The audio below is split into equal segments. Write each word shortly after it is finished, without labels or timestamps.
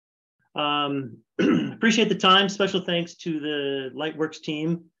Appreciate the time. Special thanks to the Lightworks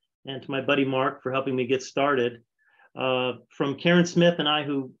team and to my buddy Mark for helping me get started. From Karen Smith and I,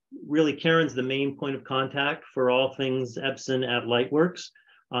 who really Karen's the main point of contact for all things Epson at Lightworks.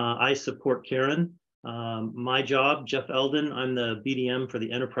 I support Karen. My job, Jeff Eldon, I'm the BDM for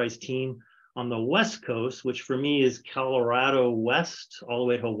the enterprise team on the West Coast, which for me is Colorado West, all the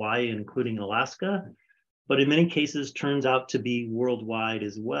way to Hawaii, including Alaska. But in many cases turns out to be worldwide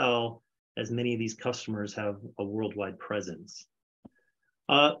as well, as many of these customers have a worldwide presence.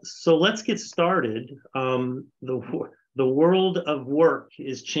 So let's get started. The world of work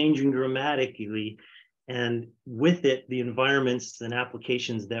is changing dramatically, and with it, the environments and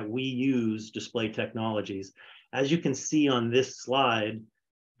applications that we use display technologies. As you can see on this slide,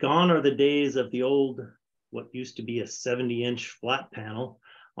 gone are the days of the old, what used to be a 70-inch flat panel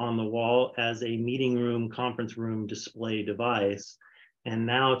on the wall as a meeting room, conference room display device. And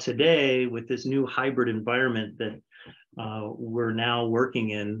now today, with this new hybrid environment that we're now working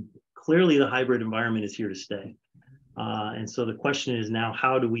in, clearly the hybrid environment is here to stay. And so the question is now,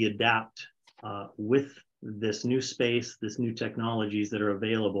 how do we adapt with this new space, this new technologies that are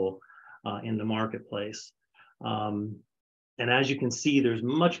available in the marketplace? And as you can see, there's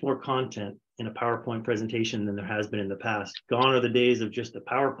much more content in a PowerPoint presentation than there has been in the past. Gone are the days of just a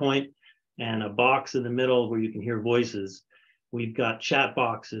PowerPoint and a box in the middle where you can hear voices. We've got chat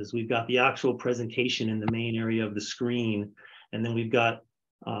boxes. We've got the actual presentation in the main area of the screen. And then we've got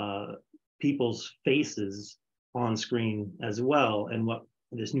people's faces on screen as well. And what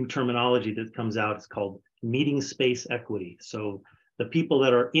this new terminology that comes out is called meeting space equity. So the people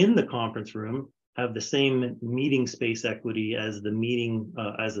that are in the conference room have the same meeting space equity as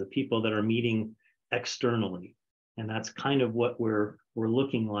the people that are meeting externally. And that's kind of what we're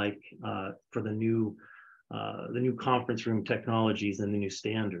looking like for the new conference room technologies and the new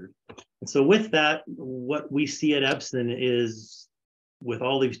standard. And so with that, what we see at Epson is, with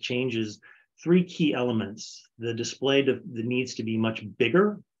all these changes, three key elements. The display that needs to be much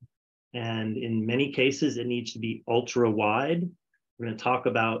bigger, and in many cases, it needs to be ultra wide. We're going to talk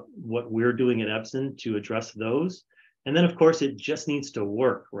about what we're doing at Epson to address those. And then, of course, it just needs to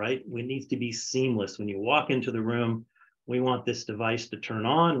work, right? It needs to be seamless. When you walk into the room, we want this device to turn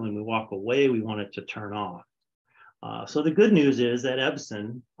on. When we walk away, we want it to turn off. So the good news is that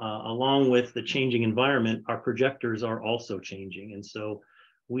Epson, along with the changing environment, our projectors are also changing. And so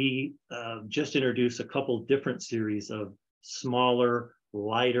we just introduced a couple different series of smaller,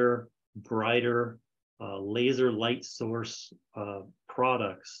 lighter, brighter, laser light source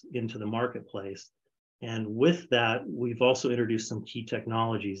products into the marketplace. And with that, we've also introduced some key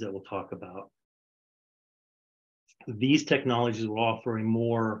technologies that we'll talk about. These technologies will offer a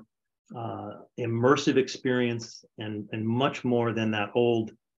more immersive experience and much more than that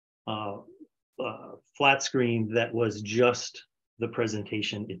old flat screen that was just the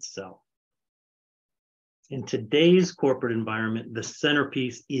presentation itself. In today's corporate environment, the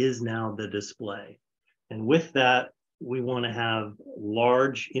centerpiece is now the display. And with that, we want to have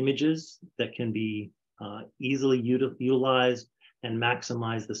large images that can be easily utilized and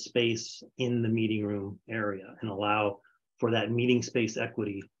maximize the space in the meeting room area and allow for that meeting space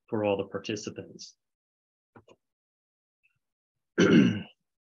equity for all the participants. We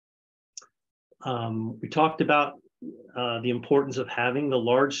talked about the importance of having the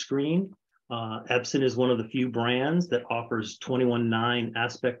large screen. Epson is one of the few brands that offers 21:9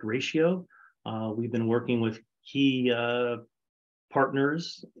 aspect ratio. We've been working with key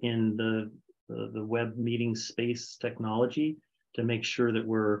partners in the web meeting space technology to make sure that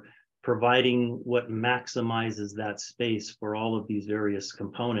we're providing what maximizes that space for all of these various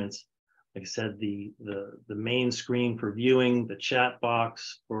components. Like I said, the main screen for viewing, the chat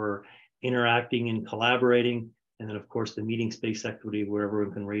box for interacting and collaborating, and then of course the meeting space equity where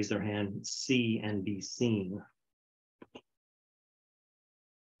everyone can raise their hand, see and be seen.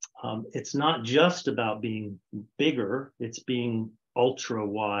 It's not just about being bigger, it's being ultra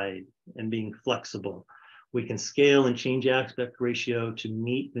wide and being flexible. We can scale and change aspect ratio to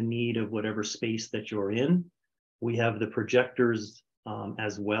meet the need of whatever space that you're in. We have the projectors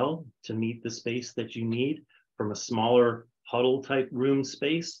as well to meet the space that you need, from a smaller huddle type room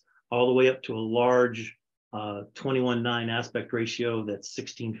space all the way up to a large 21:9 aspect ratio that's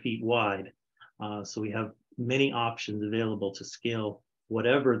 16 feet wide. So we have many options available to scale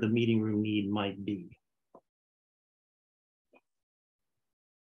whatever the meeting room need might be.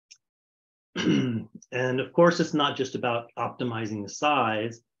 And of course, it's not just about optimizing the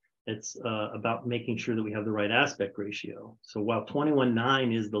size, it's about making sure that we have the right aspect ratio. So while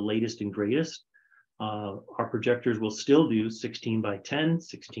 21:9 is the latest and greatest, Our projectors will still do 16 by 10,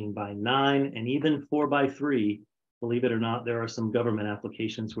 16 by 9, and even 4 by 3. Believe it or not, there are some government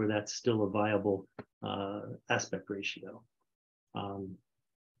applications where that's still a viable aspect ratio.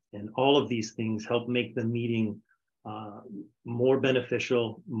 And all of these things help make the meeting more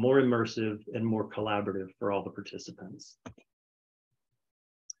beneficial, more immersive, and more collaborative for all the participants.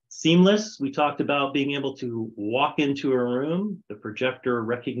 Seamless, we talked about being able to walk into a room. The projector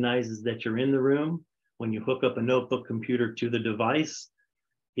recognizes that you're in the room. When you hook up a notebook computer to the device,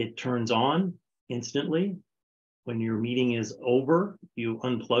 it turns on instantly. When your meeting is over, you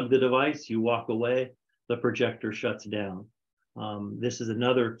unplug the device, you walk away, the projector shuts down. This is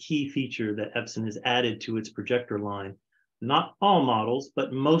another key feature that Epson has added to its projector line. Not all models,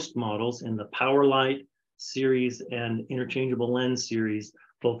 but most models in the PowerLight series and interchangeable lens series,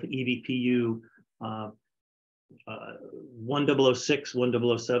 both EVPU 1006,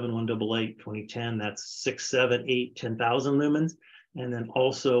 1007, 188, 2010, that's 6, 7, 8, 10,000 lumens. And then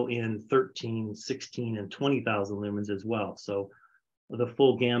also in 13, 16, and 20,000 lumens as well. So the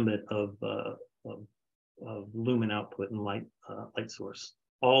full gambit of lumen output and light source,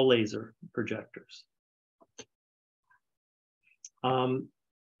 all laser projectors.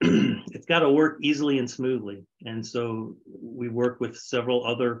 It's got to work easily and smoothly. And so we work with several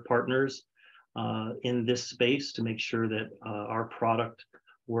other partners in this space to make sure that our product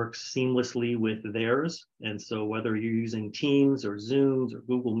works seamlessly with theirs. And so whether you're using Teams or Zooms or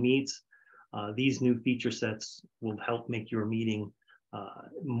Google Meets, these new feature sets will help make your meeting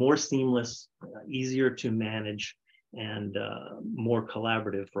more seamless, easier to manage, and more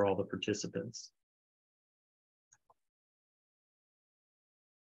collaborative for all the participants.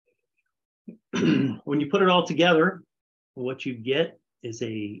 When you put it all together, what you get is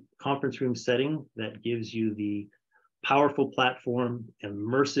a conference room setting that gives you the powerful platform,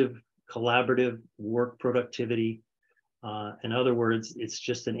 immersive, collaborative work productivity. In other words, it's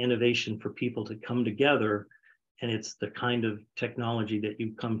just an innovation for people to come together, and it's the kind of technology that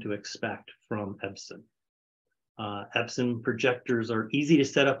you come to expect from Epson. Epson projectors are easy to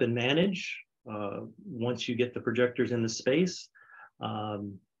set up and manage once you get the projectors in the space.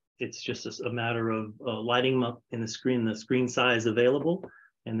 It's just a matter of lighting them up in the screen size available,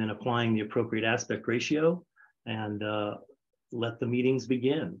 and then applying the appropriate aspect ratio, and let the meetings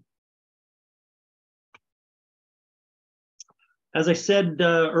begin. As I said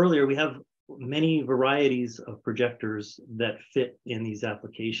earlier, we have many varieties of projectors that fit in these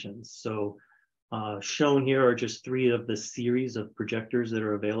applications. So shown here are just 3 of the series of projectors that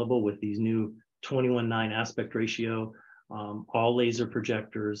are available with these new 21:9 aspect ratio, all laser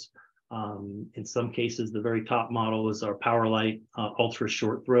projectors. In some cases, the very top model is our PowerLight ultra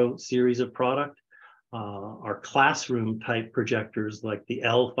short throw series of product. Our classroom type projectors like the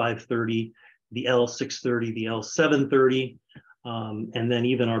L530, the L630, the L730, and then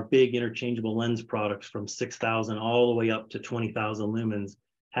even our big interchangeable lens products from 6,000 all the way up to 20,000 lumens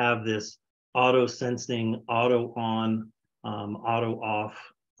have this auto sensing, auto on, auto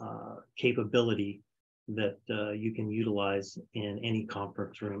off capability that you can utilize in any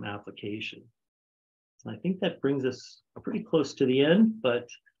conference room application. I think that brings us pretty close to the end, but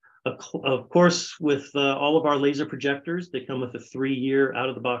of course, with all of our laser projectors, they come with a 3-year,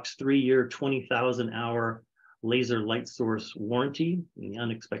 out-of-the-box 3-year, 20,000 hour laser light source warranty. In the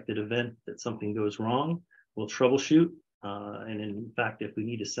unexpected event that something goes wrong, we'll troubleshoot. And in fact, if we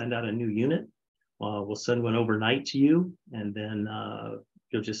need to send out a new unit, we'll send one overnight to you, and then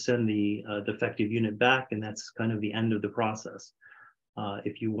you'll just send the defective unit back, and that's kind of the end of the process.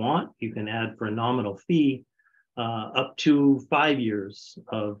 If you want, you can add for a nominal fee up to 5 years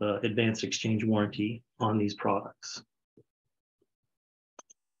of advanced exchange warranty on these products.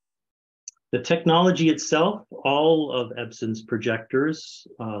 The technology itself, all of Epson's projectors,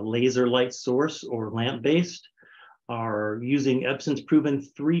 laser light source or lamp-based, are using Epson's proven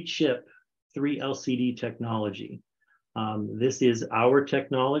 3-chip, 3 LCD technology. This is our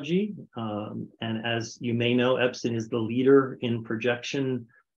technology, and as you may know, Epson is the leader in projection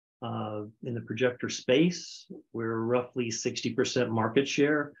in the projector space. We're roughly 60% market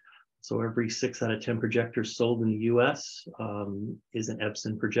share. So every 6 out of 10 projectors sold in the US is an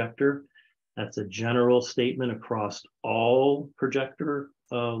Epson projector. That's a general statement across all projector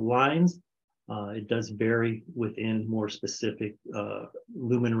lines. It does vary within more specific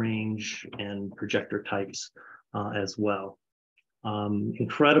lumen range and projector types as well.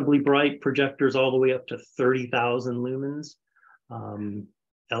 Incredibly bright projectors all the way up to 30,000 lumens.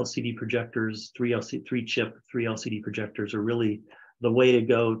 LCD projectors, 3-chip, 3 LCD projectors are really the way to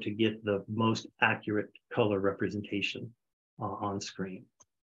go to get the most accurate color representation on screen.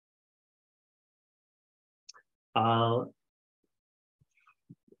 Uh,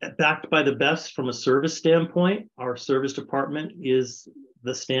 Backed by the best from a service standpoint, our service department is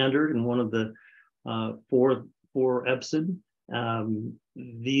the standard and one of the for Epson.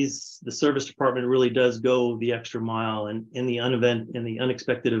 The service department really does go the extra mile, and in the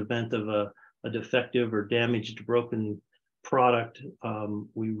unexpected event of a defective or damaged, broken product,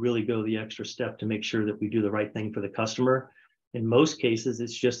 we really go the extra step to make sure that we do the right thing for the customer. In most cases,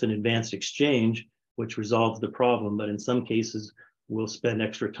 it's just an advanced exchange, which resolves the problem. But in some cases, we'll spend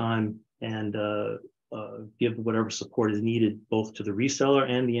extra time and give whatever support is needed, both to the reseller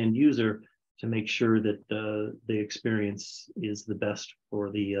and the end user, to make sure that the experience is the best for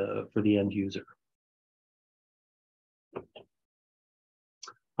the end user.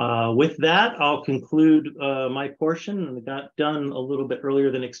 With that, I'll conclude my portion. And I got done a little bit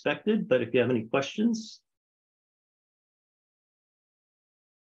earlier than expected, but if you have any questions.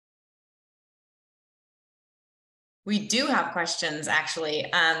 We do have questions, actually.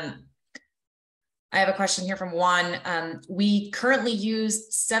 I have a question here from Juan. We currently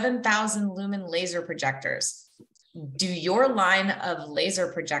use 7,000 lumen laser projectors. Do your line of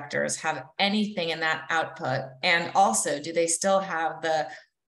laser projectors have anything in that output? And also, do they still have the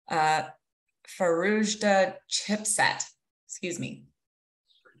Faruja chipset? Excuse me.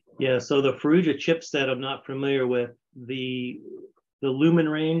 Yeah, so the Faruja chipset, I'm not familiar with. The lumen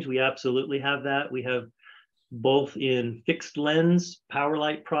range, we absolutely have that. We have both in fixed lens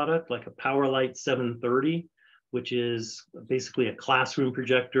PowerLight product, like a PowerLight 730, which is basically a classroom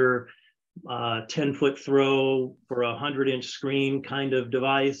projector, 10-foot throw for a 100-inch screen kind of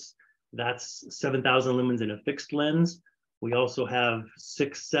device. That's 7,000 lumens in a fixed lens. We also have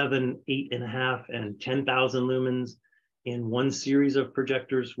 6, 7, 8.5, and 10,000 lumens in one series of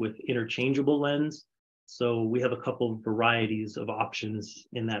projectors with interchangeable lens. So we have a couple of varieties of options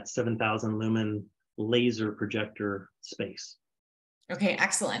in that 7,000 lumen laser projector space. Okay,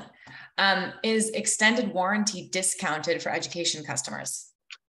 excellent. Is extended warranty discounted for education customers?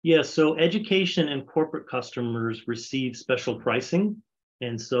 Yeah, so education and corporate customers receive special pricing.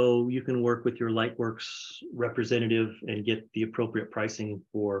 And so you can work with your Lightworks representative and get the appropriate pricing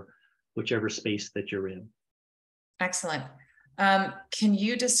for whichever space that you're in. Excellent. Can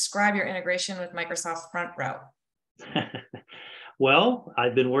you describe your integration with Microsoft Front Row? Well,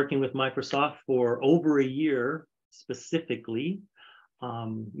 I've been working with Microsoft for over a year, specifically,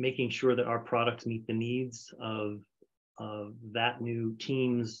 making sure that our products meet the needs of that new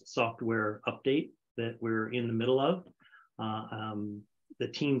Teams software update that we're in the middle of. The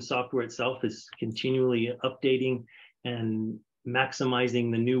Teams software itself is continually updating and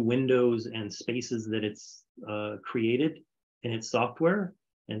maximizing the new windows and spaces that it's created in its software.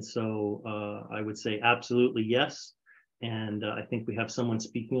 And so I would say absolutely yes. And I think we have someone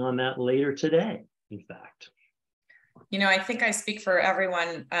speaking on that later today, in fact. You know, I think I speak for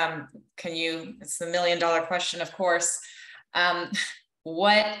everyone. It's the $1 million question, of course.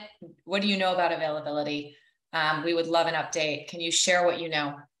 What do you know about availability? We would love an update. Can you share what you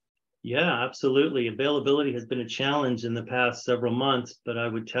know? Yeah, absolutely. Availability has been a challenge in the past several months, but I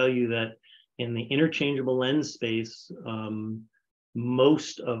would tell you that in the interchangeable lens space,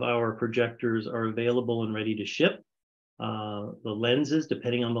 most of our projectors are available and ready to ship. The lenses,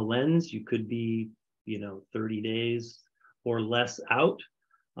 depending on the lens, you could be, 30 days or less out.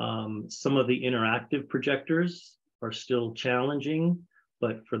 Some of the interactive projectors are still challenging,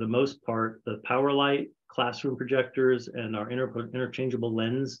 but for the most part, the PowerLight classroom projectors and our interchangeable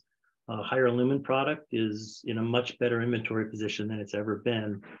lens higher lumen product is in a much better inventory position than it's ever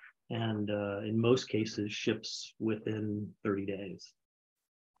been. And in most cases, ships within 30 days.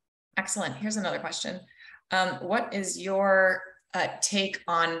 Excellent. Here's another question. What is your take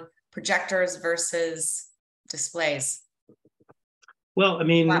on projectors versus displays? Well, I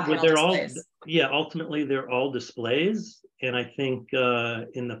mean, they're displays. Ultimately, they're all displays. And I think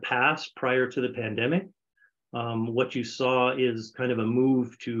in the past, prior to the pandemic, what you saw is kind of a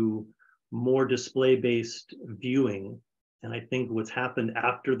move to more display-based viewing. And I think what's happened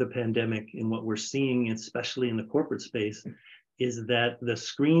after the pandemic and what we're seeing, especially in the corporate space, is that the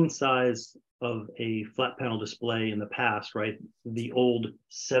screen size of a flat panel display in the past, right, the old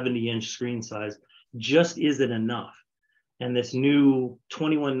 70-inch screen size, just isn't enough. And this new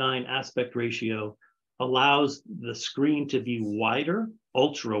 21:9 aspect ratio allows the screen to be wider,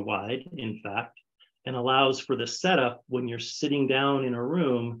 ultra wide, in fact, and allows for the setup when you're sitting down in a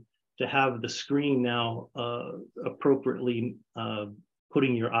room to have the screen now appropriately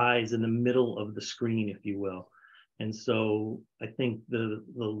putting your eyes in the middle of the screen, if you will. And so I think the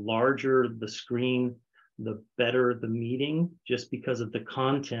larger the screen, the better the meeting, just because of the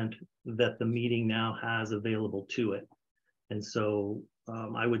content that the meeting now has available to it. And so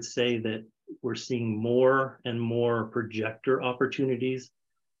I would say that we're seeing more and more projector opportunities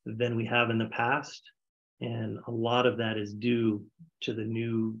than we have in the past. And a lot of that is due to the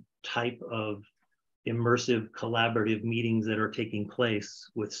new type of immersive collaborative meetings that are taking place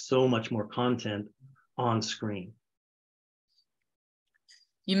with so much more content on screen.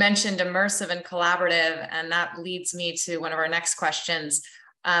 You mentioned immersive and collaborative, and that leads me to one of our next questions.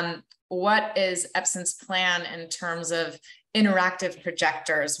 What is Epson's plan in terms of interactive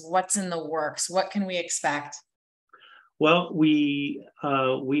projectors? What's in the works? What can we expect? Well, we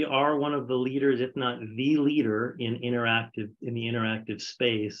are one of the leaders, if not the leader, in the interactive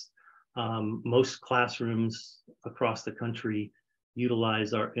space. Most classrooms across the country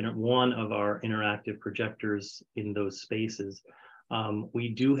utilize one of our interactive projectors in those spaces. We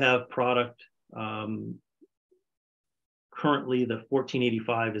do have product. Currently, the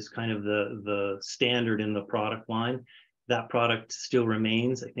 1485 is kind of the standard in the product line. That product still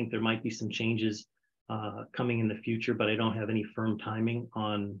remains. I think there might be some changes coming in the future, but I don't have any firm timing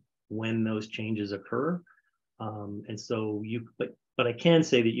on when those changes occur. And so but I can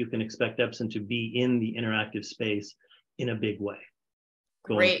say that you can expect Epson to be in the interactive space in a big way.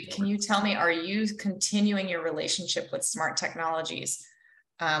 Great. Can you tell me, are you continuing your relationship with Smart Technologies?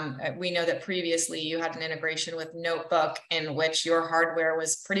 We know that previously you had an integration with Notebook in which your hardware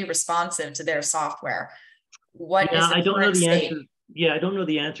was pretty responsive to their software. What is the current state? Yeah, I don't know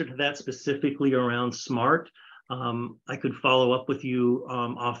the answer to that specifically around Smart. I could follow up with you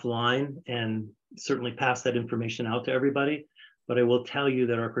offline and certainly pass that information out to everybody. But I will tell you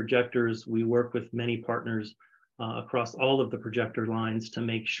that our projectors, we work with many partners across all of the projector lines to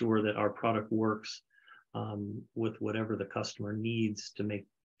make sure that our product works with whatever the customer needs to make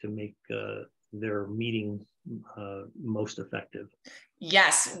their meeting most effective.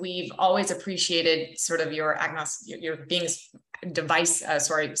 Yes, we've always appreciated sort of your being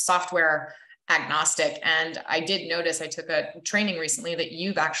software agnostic. And I did notice, I took a training recently that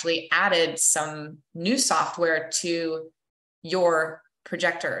you've actually added some new software to your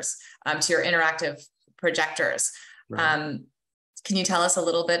projectors, to your interactive projectors. Right. Can you tell us a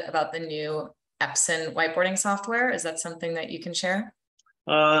little bit about the new Epson whiteboarding software? Is that something that you can share?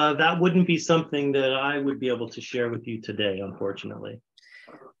 That wouldn't be something that I would be able to share with you today, unfortunately.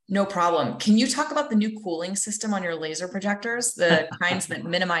 No problem. Can you talk about the new cooling system on your laser projectors, the kinds that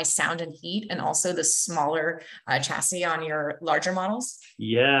minimize sound and heat, and also the smaller chassis on your larger models?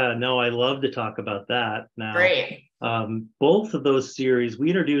 Yeah, no, I love to talk about that now. Great. Both of those series, we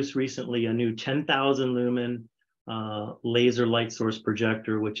introduced recently a new 10,000 lumen laser light source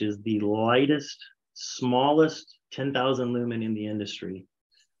projector, which is the lightest, smallest 10,000 lumen in the industry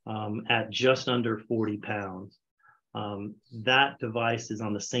at just under 40 pounds. That device is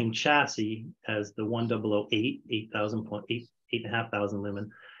on the same chassis as the 1008, 8,500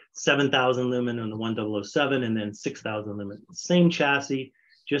 lumen, 7,000 lumen on the 1007, and then 6,000 lumen. Same chassis,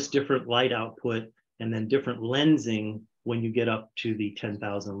 just different light output, and then different lensing when you get up to the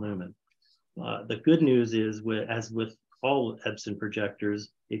 10,000 lumen. The good news is, as with all Epson projectors,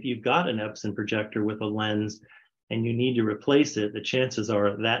 if you've got an Epson projector with a lens and you need to replace it, the chances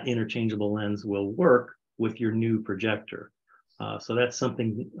are that interchangeable lens will work with your new projector. So that's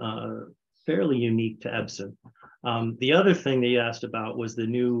something fairly unique to Epson. The other thing that you asked about was the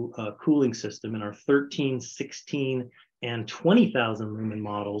new cooling system in our 13, 16, and 20,000 lumen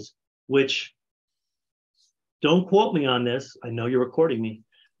models, which, don't quote me on this, I know you're recording me,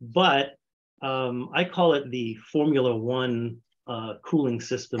 but I call it the Formula One cooling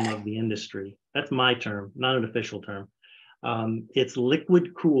system of the industry. That's my term, not an official term. It's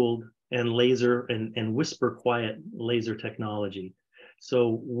liquid cooled and laser and whisper quiet laser technology.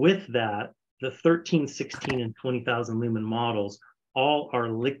 So with that, the 13, 16, and 20,000 lumen models all are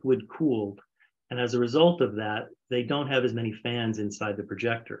liquid cooled. And as a result of that, they don't have as many fans inside the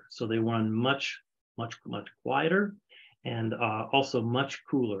projector. So they run much quieter and also much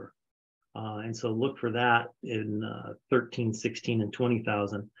cooler. And so look for that in 13, 16, and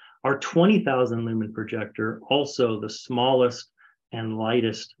 20,000. Our 20,000 lumen projector, also the smallest and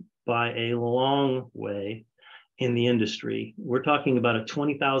lightest by a long way in the industry. We're talking about a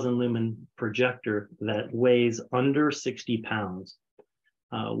 20,000 lumen projector that weighs under 60 pounds,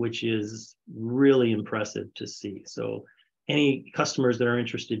 which is really impressive to see. So any customers that are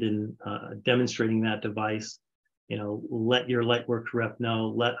interested in demonstrating that device, let your Lightworks rep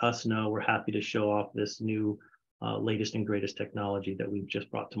know, let us know. We're happy to show off this new latest and greatest technology that we've just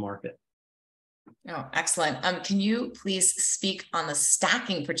brought to market. Oh, excellent. Can you please speak on the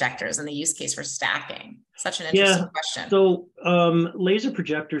stacking projectors and the use case for stacking? Such an interesting question. So laser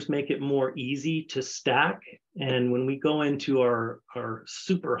projectors make it more easy to stack. And when we go into our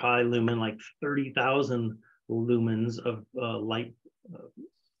super high lumen, like 30,000 lumens of light,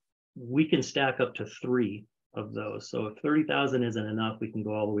 we can stack up to 3 of those. So if 30,000 isn't enough, we can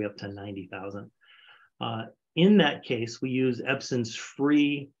go all the way up to 90,000. In that case, we use Epson's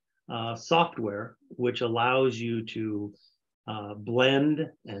free software, which allows you to blend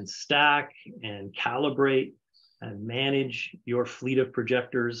and stack and calibrate and manage your fleet of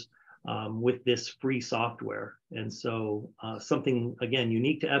projectors with this free software. And so something, again,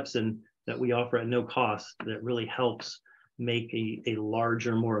 unique to Epson that we offer at no cost that really helps make a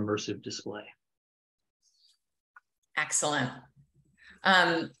larger, more immersive display. Excellent.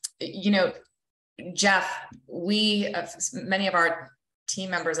 You know, Jeff, many of our team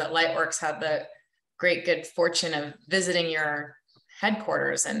members at Lightworks had the great good fortune of visiting your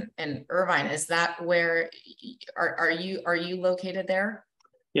headquarters in Irvine. Is that where are you located there?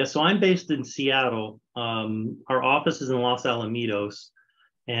 Yeah, so I'm based in Seattle. Our office is in Los Alamitos,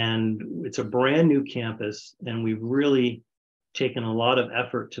 and it's a brand new campus, and we've really taken a lot of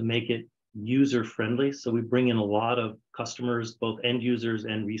effort to make it user friendly. So we bring in a lot of customers, both end users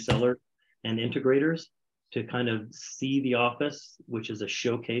and resellers and integrators, to kind of see the office, which is a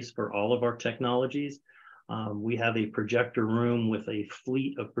showcase for all of our technologies. We have a projector room with a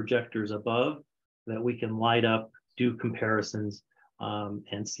fleet of projectors above that we can light up, do comparisons,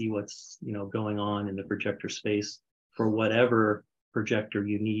 and see what's going on in the projector space for whatever projector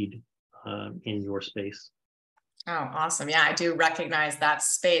you need in your space. Oh, awesome. Yeah, I do recognize that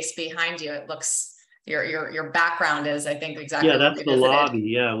space behind you. It looks, your background is, I think, exactly. Yeah, that's the lobby.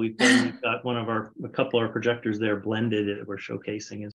 Yeah, we've got a couple of our projectors there blended that we're showcasing as